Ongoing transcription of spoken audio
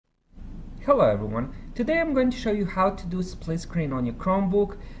Hello everyone. Today I'm going to show you how to do split screen on your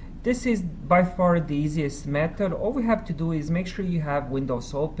Chromebook. This is by far the easiest method. All we have to do is make sure you have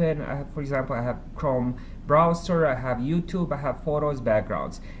Windows open. For example, I have Chrome browser, I have YouTube, I have photos,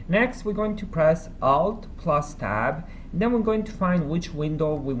 backgrounds. Next, we're going to press Alt plus Tab. Then we're going to find which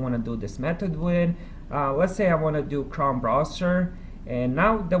window we want to do this method with. Let's say I want to do Chrome browser. And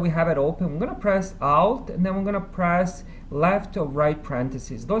now that we have it open, we're going to press Alt and then we're going to press left or right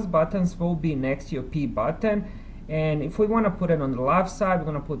parentheses. Those buttons will be next to your P button. And if we want to put it on the left side,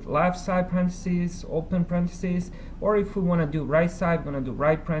 we're going to put left side parentheses, open parentheses. Or if we want to do right side, we're going to do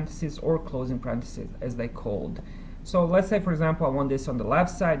right parentheses or closing parentheses as they called. So let's say, for example, I want this on the left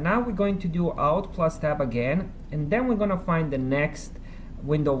side. Now we're going to do Alt plus Tab again. And then we're going to find the next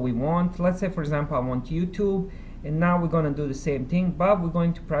window we want. Let's say, for example, I want YouTube. And now we're going to do the same thing, but we're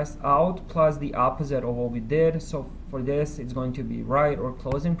going to press Alt plus the opposite of what we did. So for this, it's going to be right or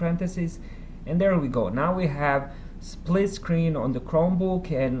closing parentheses. And there we go. Now we have split screen on the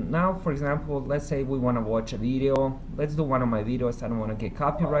Chromebook. And now, for example, let's say we want to watch a video. Let's do one of my videos. I don't want to get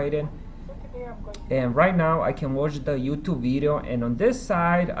copyrighted. And right now I can watch the YouTube video. And on this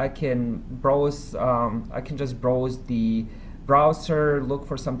side, I can browse. I can just browse the browser, look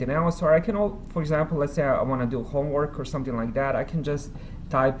for something else, or I can, for example, let's say I want to do homework or something like that. I can just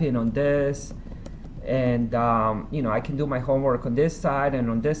type in on this, and you know, I can do my homework on this side, and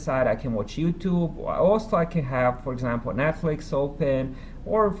on this side I can watch YouTube. Also, I can have, for example, Netflix open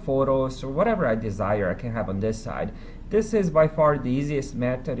or photos or whatever I desire. I can have on this side. This is by far the easiest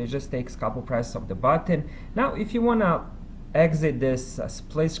method. It just takes a couple presses of the button. Now, if you want to exit this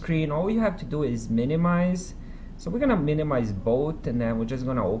split screen, all you have to do is minimize. So we're going to minimize both, and then we're just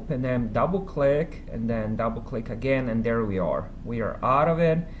going to open them, double click, and then double click again, and there we are. We are out of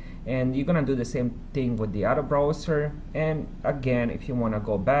it. And you're going to do the same thing with the other browser. And again, if you want to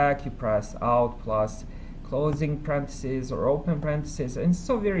go back, you press Alt plus closing parentheses or open parentheses. And it's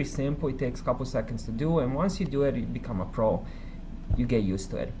so very simple. It takes a couple seconds to do, and once you do it, you become a pro. You get used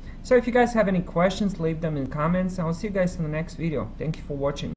to it. So if you guys have any questions, leave them in comments, and I'll see you guys in the next video. Thank you for watching.